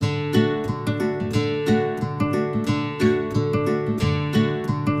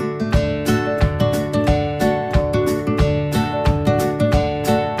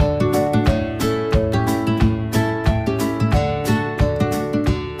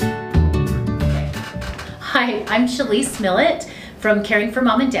Hi, I'm Shalise Millett from Caring for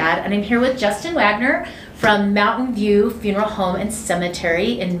Mom and Dad, and I'm here with Justin Wagner from Mountain View Funeral Home and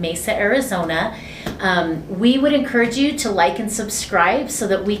Cemetery in Mesa, Arizona. We would encourage you to like and subscribe so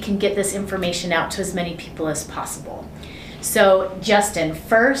that we can get this information out to as many people as possible. So, Justin,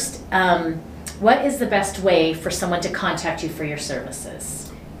 first, what is the best way for someone to contact you for your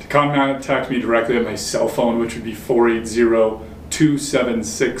services? To contact me directly at my cell phone, which would be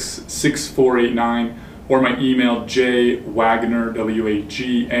 480-276-6489, or my email, jwagner,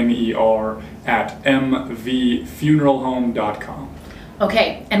 W-A-G-N-E-R, at mvfuneralhome.com.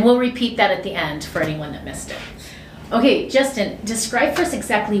 Okay, and we'll repeat that at the end for anyone that missed it. Okay, Justin, describe for us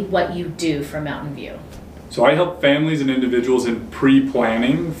exactly what you do for Mountain View. So I help families and individuals in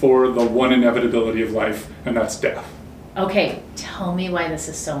pre-planning for the one inevitability of life, and that's death. Okay, tell me why this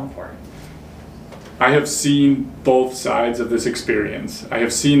is so important. I have seen both sides of this experience. I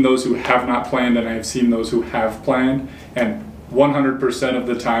have seen those who have not planned, and I have seen those who have planned. And 100% of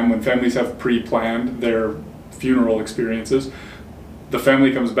the time when families have pre-planned their funeral experiences, the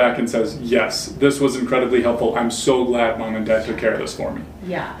family comes back and says, yes, this was incredibly helpful. I'm so glad Mom and Dad took care of this for me.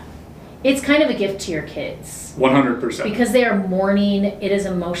 Yeah. It's kind of a gift to your kids. 100%. Because they are mourning, it is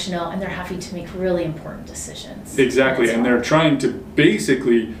emotional, and they're having to make really important decisions. Exactly, and they're trying to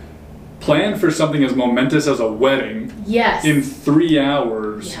basically plan for something as momentous as a wedding. Yes. In 3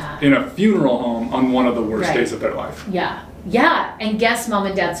 hours, Yeah. in a funeral home on one of the worst days of their life. Yeah, yeah, and guess Mom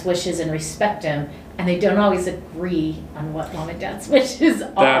and Dad's wishes and respect them, and they don't always agree on what Mom and Dad's wishes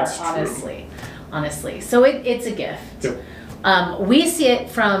are. That's honestly. So it's a gift. Yep. We see it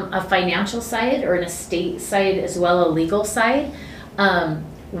from a financial side or an estate side as well, a legal side.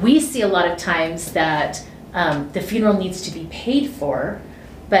 We see a lot of times that the funeral needs to be paid for,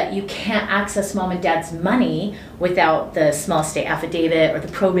 but you can't access Mom and Dad's money without the small estate affidavit or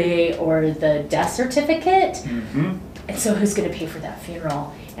the probate or the death certificate. Mm-hmm. And so who's going to pay for that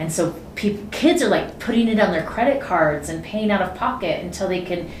funeral? And so kids are like putting it on their credit cards and paying out of pocket until they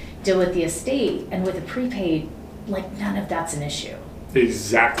can deal with the estate. And with a prepaid, like none of that's an issue.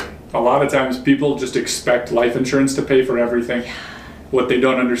 Exactly. A lot of times people just expect life insurance to pay for everything. Yeah. What they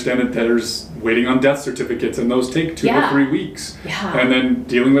don't understand is there's waiting on death certificates, and those take 2 to 3 weeks. Yeah. And then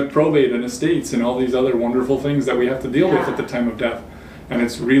dealing with probate and estates and all these other wonderful things that we have to deal with at the time of death. And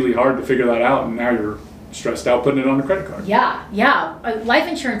it's really hard to figure that out, and now you're stressed out putting it on a credit card. Yeah. Life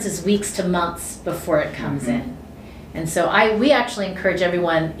insurance is weeks to months before it comes in. And so we actually encourage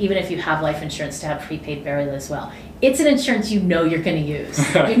everyone, even if you have life insurance, to have prepaid burial as well. It's an insurance you know you're going to use.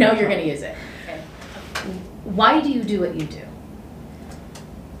 You know you're going to use it. Okay. Why do you do what you do?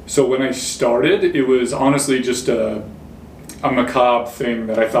 So when I started, it was honestly just a macabre thing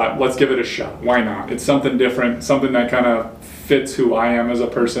that I thought, let's give it a shot. Why not? It's something different, something that kind of fits who I am as a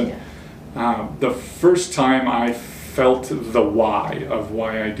person. Yeah. The first time I felt the why of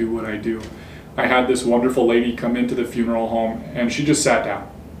why I do what I do, I had this wonderful lady come into the funeral home, and she just sat down.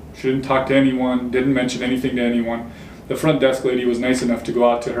 She didn't talk to anyone, didn't mention anything to anyone. The front desk lady was nice enough to go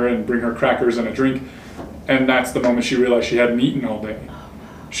out to her and bring her crackers and a drink, and that's the moment she realized she hadn't eaten all day.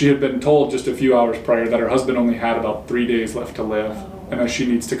 She had been told just a few hours prior that her husband only had about 3 days left to live, and that she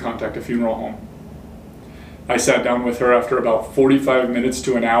needs to contact a funeral home. I sat down with her after about 45 minutes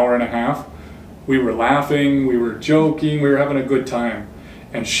to an hour and a half. We were laughing, we were joking, we were having a good time.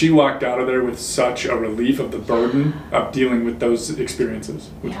 And she walked out of there with such a relief of the burden of dealing with those experiences,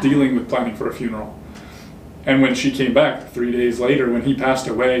 with dealing with planning for a funeral. And when she came back 3 days later, when he passed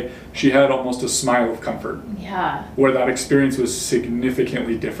away, she had almost a smile of comfort. Yeah. Where that experience was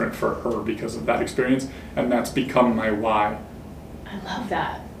significantly different for her because of that experience, and that's become my why. I love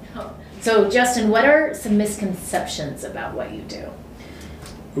that. So, Justin, what are some misconceptions about what you do?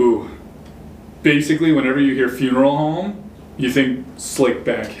 Ooh. Basically, whenever you hear funeral home, you think slick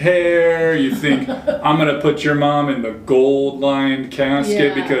back hair, you think, I'm going to put your mom in the gold-lined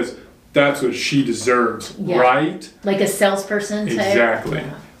casket because that's what she deserves, right? Like a salesperson type? Exactly.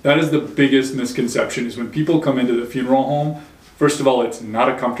 Yeah. That is the biggest misconception, is when people come into the funeral home, first of all, it's not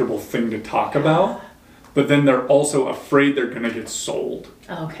a comfortable thing to talk about, but then they're also afraid they're going to get sold.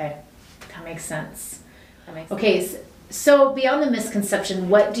 Okay. That makes sense. Okay, so beyond the misconception,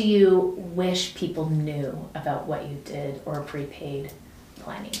 what do you wish people knew about what you did or prepaid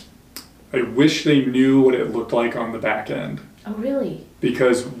planning? I wish they knew what it looked like on the back end. Oh, really?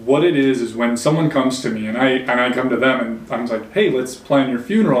 Because what it is when someone comes to me and I come to them and I'm like, hey, let's plan your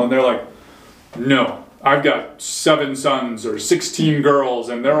funeral. And they're like, no, I've got 7 sons or 16 girls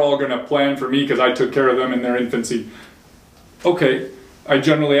and they're all going to plan for me because I took care of them in their infancy. Okay, I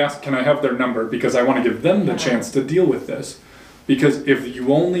generally ask, can I have their number? Because I want to give them the chance to deal with this. Because if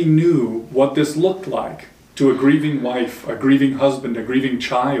you only knew what this looked like to a grieving wife, a grieving husband, a grieving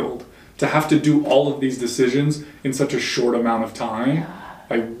child, to have to do all of these decisions in such a short amount of time. Yeah.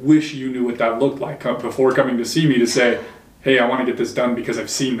 I wish you knew what that looked like before coming to see me to say, hey, I want to get this done because I've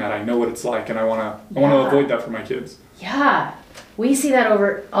seen that. I know what it's like, and I want to avoid that for my kids. Yeah, we see that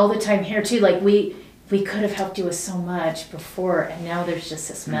over all the time here too. Like we could have helped you with so much before, and now there's just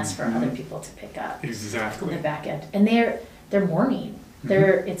this mess for other people to pick up. Exactly. On the back end, and they're mourning.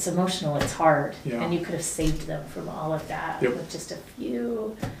 It's emotional. It's hard, Yeah. and you could have saved them from all of that Yep. with just a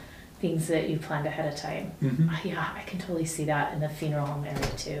few things that you planned ahead of time. Yeah, I can totally see that in the funeral home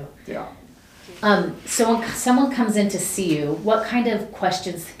area too. Yeah. So when someone comes in to see you, what kind of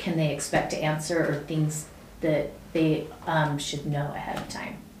questions can they expect to answer, or things that they should know ahead of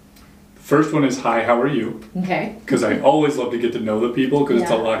time? First one is, hi, how are you? Okay. Because I always love to get to know the people, because it's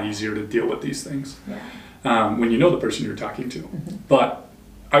a Yeah. lot easier to deal with these things Yeah. when you know the person you're talking to. But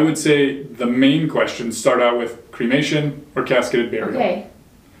I would say the main questions start out with cremation or casketed burial. Okay.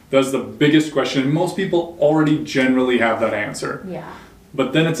 That's the biggest question, and most people already generally have that answer. Yeah.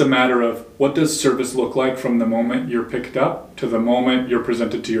 But then it's a matter of, what does service look like from the moment you're picked up to the moment you're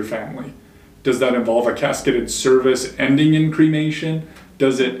presented to your family? Does that involve a casketed service ending in cremation?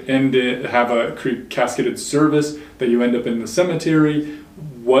 Does it have a casketed service that you end up in the cemetery?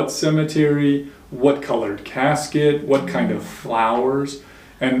 What cemetery? What colored casket? What kind of flowers?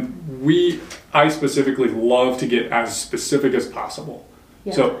 And I specifically love to get as specific as possible.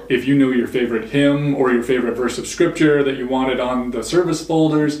 Yeah. So if you knew your favorite hymn or your favorite verse of scripture that you wanted on the service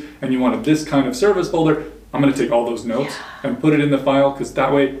folders, and you wanted this kind of service folder, I'm going to take all those notes and put it in the file, because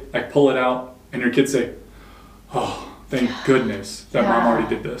that way I pull it out and your kids say, oh, thank goodness that mom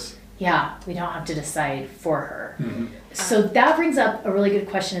already did this. Yeah, we don't have to decide for her. So that brings up a really good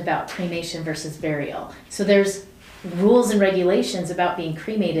question about cremation versus burial. So there's rules and regulations about being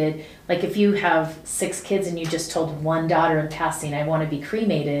cremated. Like if you have 6 kids and you just told one daughter in passing, I want to be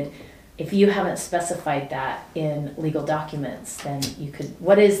cremated, if you haven't specified that in legal documents, then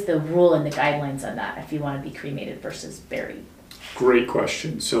what is the rule and the guidelines on that if you want to be cremated versus buried? Great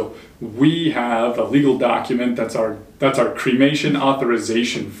question. So we have a legal document that's our cremation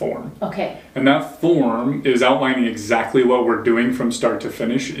authorization form. Okay. And that form is outlining exactly what we're doing from start to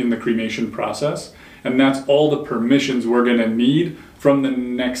finish in the cremation process. And that's all the permissions we're going to need from the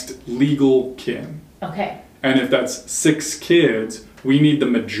next legal kin. Okay. And if that's 6 kids, we need the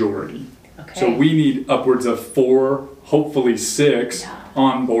majority. Okay. So we need upwards of 4, hopefully 6, Yeah.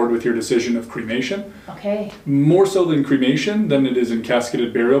 on board with your decision of cremation. Okay. More so than cremation than it is in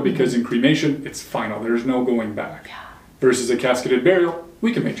casketed burial, because in cremation, it's final. There's no going back. Yeah. Versus a casketed burial,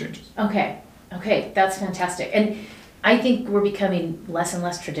 we can make changes. Okay. Okay. That's fantastic. And I think we're becoming less and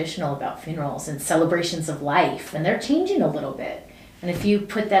less traditional about funerals and celebrations of life, and they're changing a little bit. And if you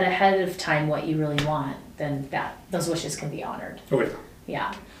put that ahead of time, what you really want, then those wishes can be honored. Oh, yeah.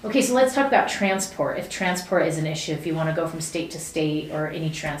 Yeah. Okay, so let's talk about transport. If transport is an issue, if you want to go from state to state, or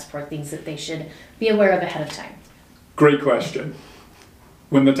any transport, things that they should be aware of ahead of time. Great question.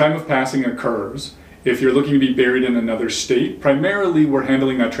 When the time of passing occurs, if you're looking to be buried in another state, primarily we're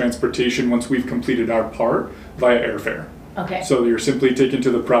handling that transportation once we've completed our part via airfare. Okay. So you're simply taken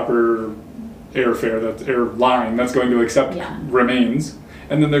to the proper airline that's going to accept remains,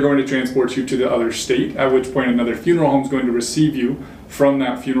 and then they're going to transport you to the other state, at which point another funeral home is going to receive you from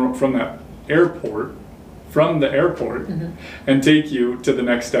the airport, and take you to the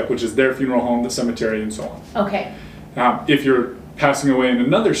next step, which is their funeral home, the cemetery, and so on. Okay. If you're passing away in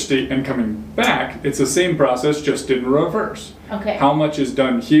another state and coming back, it's the same process, just in reverse. Okay. How much is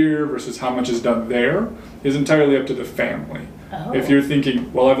done here versus how much is done there is entirely up to the family. Oh. If you're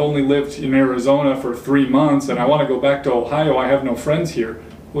thinking, well, I've only lived in Arizona for 3 months and I want to go back to Ohio, I have no friends here.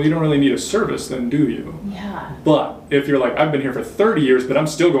 Well, you don't really need a service then, do you? Yeah. But if you're like, I've been here for 30 years, but I'm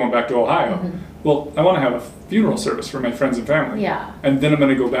still going back to Ohio. Well, I want to have a funeral service for my friends and family. Yeah. And then I'm going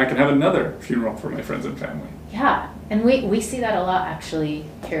to go back and have another funeral for my friends and family. Yeah. And we see that a lot actually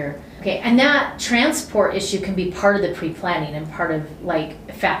here. Okay, and that transport issue can be part of the pre-planning and part of like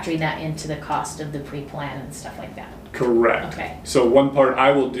factoring that into the cost of the pre-plan and stuff like that. Correct. Okay. So one part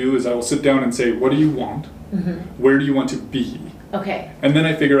I will do is I will sit down and say, what do you want? Where do you want to be? Okay. And then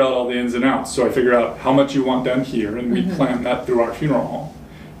I figure out all the ins and outs. So I figure out how much you want done here, and we plan that through our funeral home.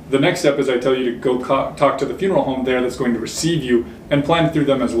 The next step is I tell you to go talk to the funeral home there that's going to receive you and plan through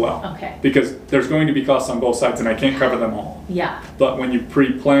them as well. Okay. Because there's going to be costs on both sides, and I can't cover them all. Yeah. But when you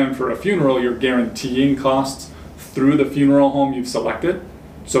pre-plan for a funeral, you're guaranteeing costs through the funeral home you've selected.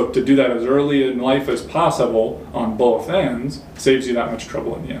 So to do that as early in life as possible on both ends saves you that much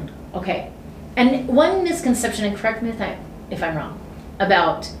trouble in the end. Okay. And one misconception, and correct me if I'm wrong,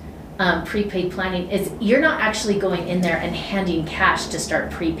 about prepaid planning is you're not actually going in there and handing cash to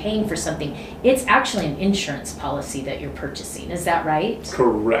start prepaying for something. It's actually an insurance policy that you're purchasing. Is that right?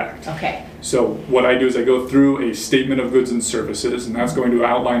 Correct. Okay. So what I do is I go through a statement of goods and services, and that's going to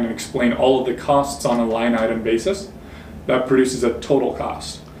outline and explain all of the costs on a line item basis. That produces a total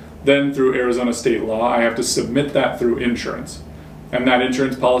cost. Then through Arizona state law, I have to submit that through insurance. And that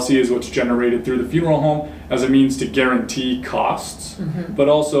insurance policy is what's generated through the funeral home as a means to guarantee costs, but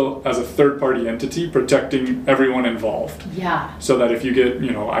also as a third-party entity protecting everyone involved. Yeah. So that if you get,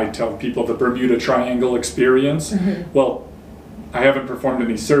 I tell people the Bermuda Triangle experience, well, I haven't performed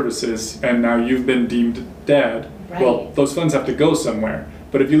any services and now you've been deemed dead. Right. Well, those funds have to go somewhere.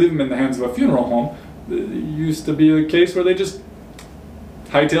 But if you leave them in the hands of a funeral home, it used to be a case where they just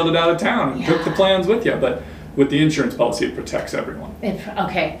hightailed it out of town and took the plans with you. But with the insurance policy, it protects everyone.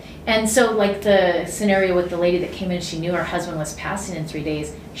 Okay. And so like the scenario with the lady that came in, she knew her husband was passing in 3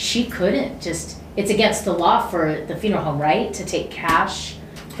 days. She couldn't it's against the law for the funeral home, right? To take cash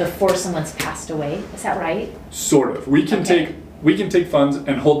before someone's passed away. Is that right? Sort of. We can take funds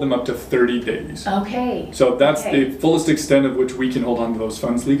and hold them up to 30 days. Okay. So that's the fullest extent of which we can hold on to those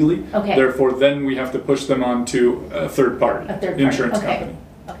funds legally. Okay. Therefore, then we have to push them on to a third party, insurance company.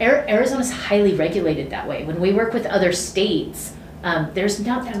 Arizona's highly regulated that way. When we work with other states, there's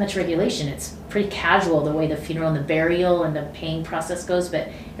not that much regulation. It's pretty casual the way the funeral and the burial and the paying process goes, but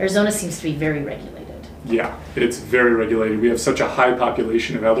Arizona seems to be very regulated. Yeah, it's very regulated. We have such a high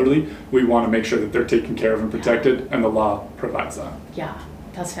population of elderly. We want to make sure that they're taken care of and protected, and the law provides that. Yeah,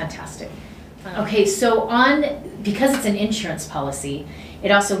 that's fantastic. Okay, so because it's an insurance policy,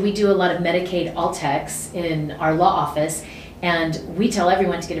 we do a lot of Medicaid All-Tex in our law office, and we tell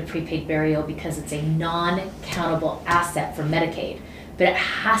everyone to get a prepaid burial because it's a non-countable asset for Medicaid, but it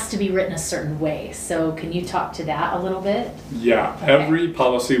has to be written a certain way. So can you talk to that a little bit? Yeah, every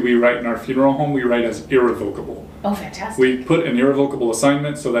policy we write in our funeral home, we write as irrevocable. Oh, fantastic. We put an irrevocable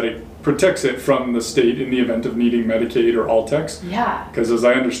assignment so that it protects it from the state in the event of needing Medicaid or All-Tex. Yeah. Because as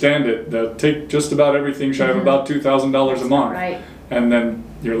I understand it, they'll take just about everything shy of about $2,000 a month. Right. And then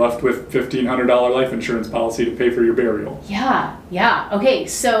you're left with $1,500 life insurance policy to pay for your burial. Yeah. Okay,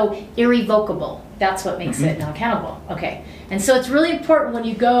 so irrevocable. That's what makes it non-countable. Okay. And so it's really important when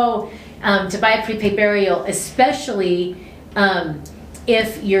you go to buy a prepaid burial, especially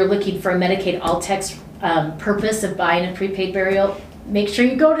if you're looking for a Medicaid All-Tex purpose of buying a prepaid burial, make sure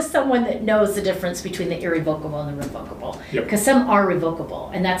you go to someone that knows the difference between the irrevocable and the revocable. Because some are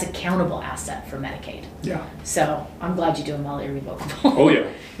revocable, and that's a countable asset for Medicaid. Yeah. So I'm glad you do them all irrevocable. Oh, yeah.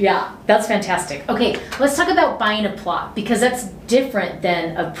 Yeah, that's fantastic. Okay, let's talk about buying a plot, because that's different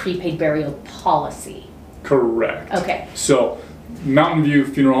than a prepaid burial policy. Correct. Okay. So Mountain View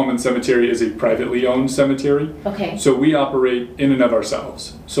Funeral Home and Cemetery is a privately owned cemetery. Okay. So we operate in and of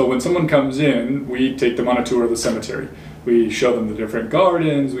ourselves. So when someone comes in, we take them on a tour of the cemetery. We show them the different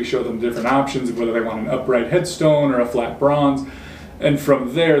gardens, we show them different options of whether they want an upright headstone or a flat bronze. And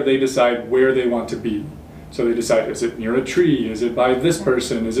from there, they decide where they want to be. So they decide, is it near a tree? Is it by this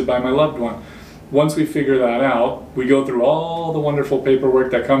person? Is it by my loved one? Once we figure that out, we go through all the wonderful paperwork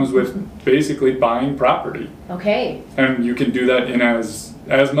that comes with basically buying property. Okay. And you can do that in as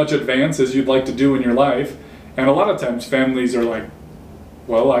much advance as you'd like to do in your life. And a lot of times families are like,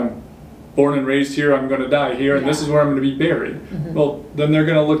 well, I'm born and raised here, I'm going to die here, and this is where I'm going to be buried. Well, then they're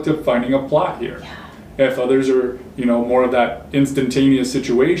going to look to finding a plot here. If others are, more of that instantaneous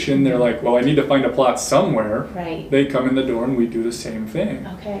situation, they're like, well, I need to find a plot somewhere. Right. They come in the door and we do the same thing.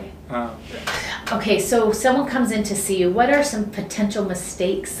 Okay. Okay, so someone comes in to see you. What are some potential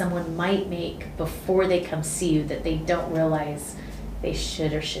mistakes someone might make before they come see you that they don't realize they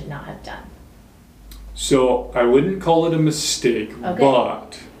should or should not have done? So I wouldn't call it a mistake,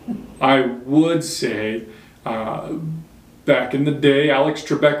 but I would say back in the day, Alex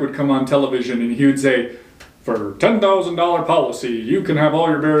Trebek would come on television and he would say, for $10,000 policy, you can have all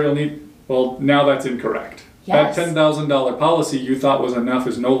your burial needs. Well, now that's incorrect. Yes. That $10,000 policy you thought was enough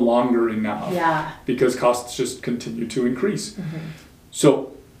is no longer enough. Yeah. Because costs just continue to increase.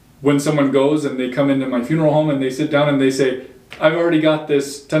 So when someone goes and they come into my funeral home and they sit down and they say, I've already got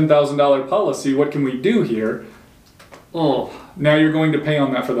this $10,000 policy, what can we do here? Oh, now you're going to pay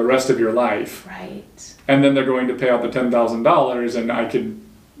on that for the rest of your life. Right. And then they're going to pay out the $10,000 and I could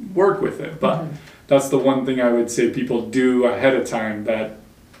work with it. But that's the one thing I would say people do ahead of time that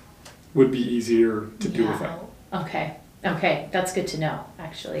would be easier to do without. Okay. That's good to know,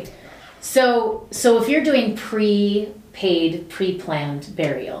 actually. So if you're doing pre-paid, pre-planned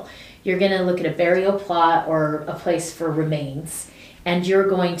burial, you're going to look at a burial plot or a place for remains, and you're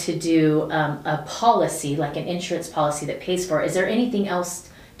going to do a policy, like an insurance policy that pays for it. Is there anything else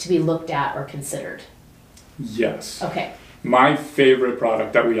to be looked at or considered? Yes. Okay. My favorite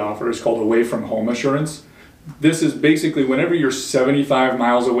product that we offer is called Away from Home Assurance. This is basically whenever you're 75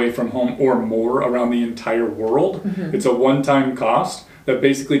 miles away from home or more around the entire world, it's a one-time cost that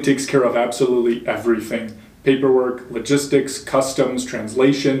basically takes care of absolutely everything. Paperwork, logistics, customs,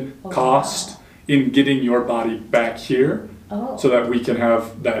 translation, cost in getting your body back here so that we can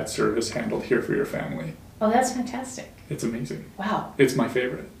have that service handled here for your family. Oh, that's fantastic. It's amazing. Wow. It's my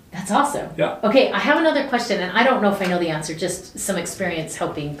favorite. That's awesome. Yeah. Okay, I have another question, and I don't know if I know the answer, just some experience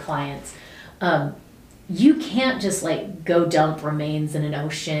helping clients. You can't just like go dump remains in an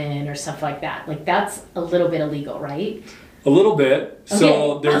ocean or stuff like that. Like that's a little bit illegal, right? A little bit. Okay.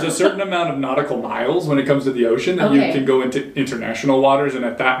 So there's a certain amount of nautical miles when it comes to the ocean that you can go into international waters, and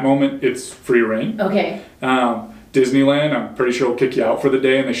at that moment it's free reign. Okay. Disneyland, I'm pretty sure will kick you out for the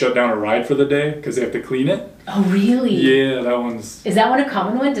day, and they shut down a ride for the day because they have to clean it. Oh, really? Yeah, that one's... Is that one a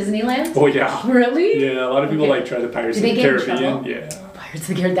common one, Disneyland? Oh, yeah. Really? Yeah, a lot of people like try the Pirates of the Caribbean. Yeah. Pirates of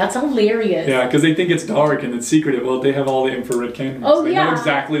the Caribbean, that's hilarious. Yeah, because they think it's dark and it's secretive. Well, they have all the infrared cameras. Oh, they know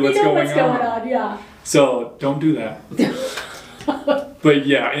exactly what's going on. Yeah. So don't do that. But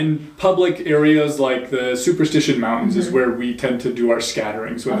yeah, in public areas like the Superstition Mountains is where we tend to do our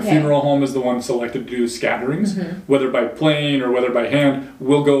scatterings. When the funeral home is the one selected to do scatterings, whether by plane or whether by hand,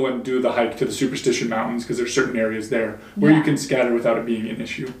 we'll go and do the hike to the Superstition Mountains because there's certain areas there where you can scatter without it being an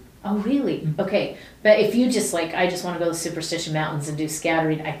issue. Oh, really? Okay. But if you just like, I just want to go to Superstition Mountains and do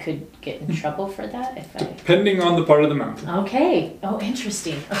scattering, I could get in trouble for that if I... Depending on the part of the mountain. Okay. Oh,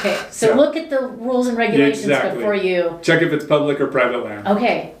 interesting. Okay. So look at the rules and regulations before you... Check if it's public or private land.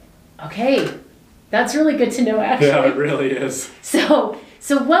 Okay. Okay. That's really good to know, actually. Yeah, it really is. So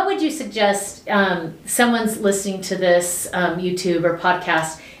what would you suggest, someone's listening to this YouTube or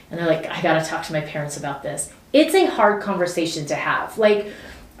podcast, and they're like, I got to talk to my parents about this. It's a hard conversation to have. Like,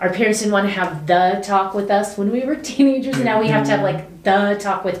 our parents didn't want to have the talk with us when we were teenagers, and now we have to have like the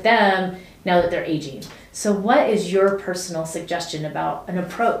talk with them now that they're aging. So what is your personal suggestion about an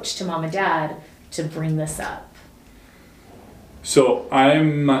approach to mom and dad to bring this up? So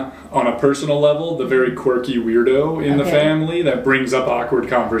I'm, on a personal level, the very quirky weirdo in the family that brings up awkward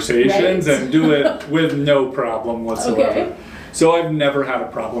conversations and do it with no problem whatsoever. Okay. So I've never had a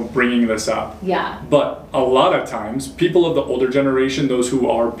problem bringing this up. Yeah. But a lot of times, people of the older generation, those who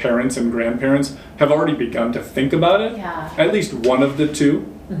are parents and grandparents, have already begun to think about it. Yeah. At least one of the two,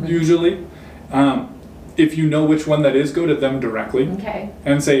 usually. If you know which one that is, go to them directly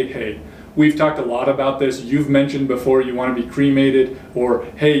and say, hey, we've talked a lot about this. You've mentioned before you want to be cremated, or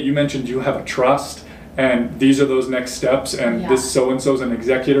hey, you mentioned you have a trust, and these are those next steps, and this so-and-so's an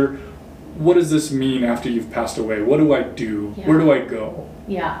executor. What does this mean after you've passed away? What do I do? Where do I go?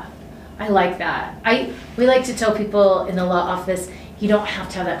 Yeah, I like that. We like to tell people in the law office, you don't have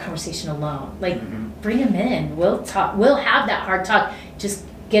to have that conversation alone. Like, bring him in. We'll talk. We'll have that hard talk. Just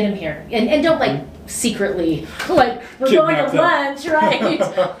get him here, and don't like secretly like we're going to lunch, right?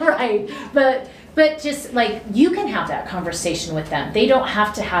 Right. But just like you can have that conversation with them. They don't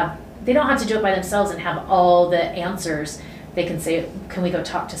have to do it by themselves and have all the answers. They can say, can we go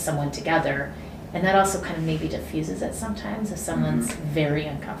talk to someone together? And that also kind of maybe diffuses it sometimes if someone's very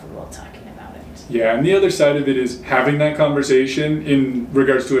uncomfortable talking about it. Yeah, and the other side of it is having that conversation in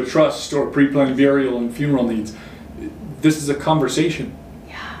regards to a trust or pre-planned burial and funeral needs. This is a conversation.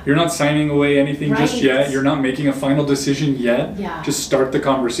 Yeah. You're not signing away anything just yet. You're not making a final decision yet. Yeah. Just start the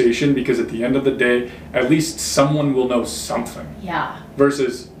conversation, because at the end of the day, at least someone will know something. Yeah.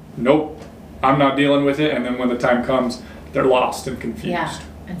 Versus, nope, I'm not dealing with it, and then when the time comes, they're lost and confused. Yeah,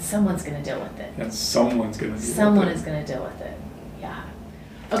 and someone's going to deal with it. And someone's going to deal with it. Someone is going to deal with it. Yeah.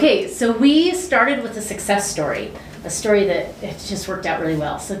 Okay, so we started with a success story, a story that it just worked out really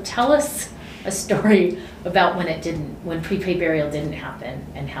well. So tell us a story about when prepaid burial didn't happen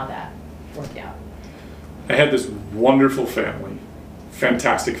and how that worked out. I had this wonderful family,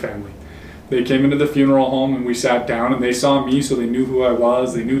 fantastic family. They came into the funeral home and we sat down, and they saw me, so they knew who I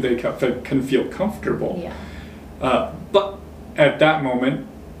was. They knew they can feel comfortable. Yeah. But at that moment,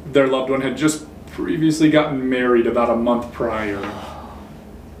 their loved one had just previously gotten married about a month prior.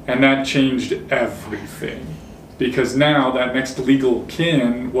 And that changed everything. Because now that next legal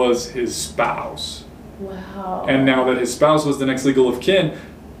kin was his spouse. Wow. And now that his spouse was the next legal of kin,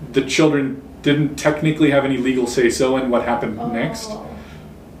 the children didn't technically have any legal say-so in what happened next.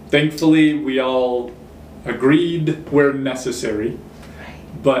 Thankfully, we all agreed where necessary.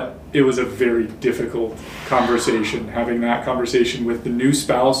 But it was a very difficult conversation, having that conversation with the new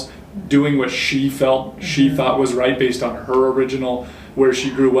spouse, doing what she felt she thought was right based on her original where she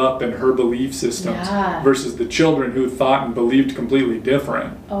grew up and her belief systems Yeah. versus the children who thought and believed completely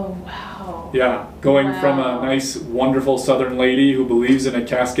different. Oh, wow. Yeah, going from a Wow. nice, wonderful Southern lady who believes in a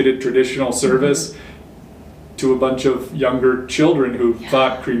casketed traditional service to a bunch of younger children who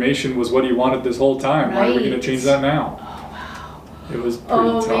thought cremation was what he wanted this whole time. Why are we going to Right. change that now? Oh, wow. It was pretty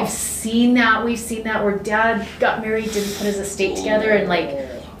Oh, we've tough. seen that. We've seen that where dad got married, didn't put his estate together, and like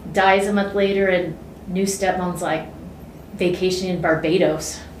dies a month later, and new stepmom's like vacationing in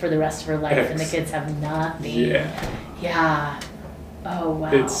Barbados for the rest of her life, and the kids have nothing. Yeah, Yeah. Oh, wow.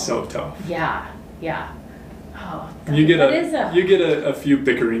 it's so tough. Yeah. Yeah. Oh, You get that is a. you get a few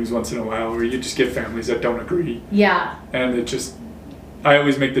bickerings once in a while where you just get families that don't agree, Yeah. and it just. I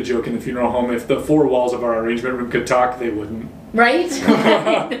always make the joke in the funeral home: if the four walls of our arrangement room could talk, they wouldn't. Right?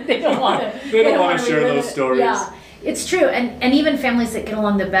 They don't want to. They don't wanna share those stories. Yeah, it's true. And even families that get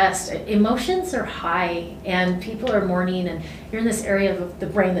along the best, emotions are high, and people are mourning, and you're in this area of the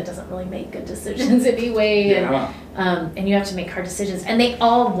brain that doesn't really make good decisions anyway. Yeah. And you have to make hard decisions. And they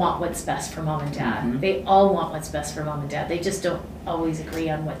all want what's best for mom and dad. Mhm. They all want what's best for mom and dad. They just don't always agree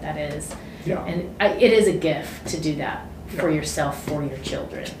on what that is. Yeah. And it is a gift to do that for Yeah. yourself, for your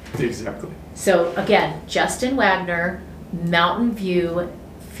children. Exactly. So again, Justin Wagner, Mountain View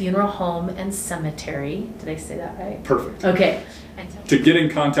Funeral Home and Cemetery. Did I say that right? Perfect. Okay. To get in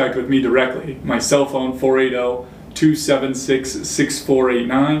contact with me directly, my cell phone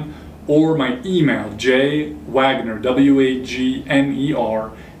 480-276-6489 or my email jwagner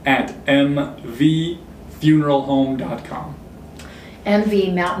WAGNER at mvfuneralhome.com.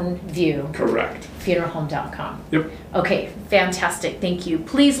 MV Mountain View Correct. funeralhome.com. Yep. Okay, fantastic. Thank you.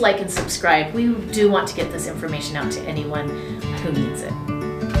 Please like and subscribe. We do want to get this information out to anyone who needs it.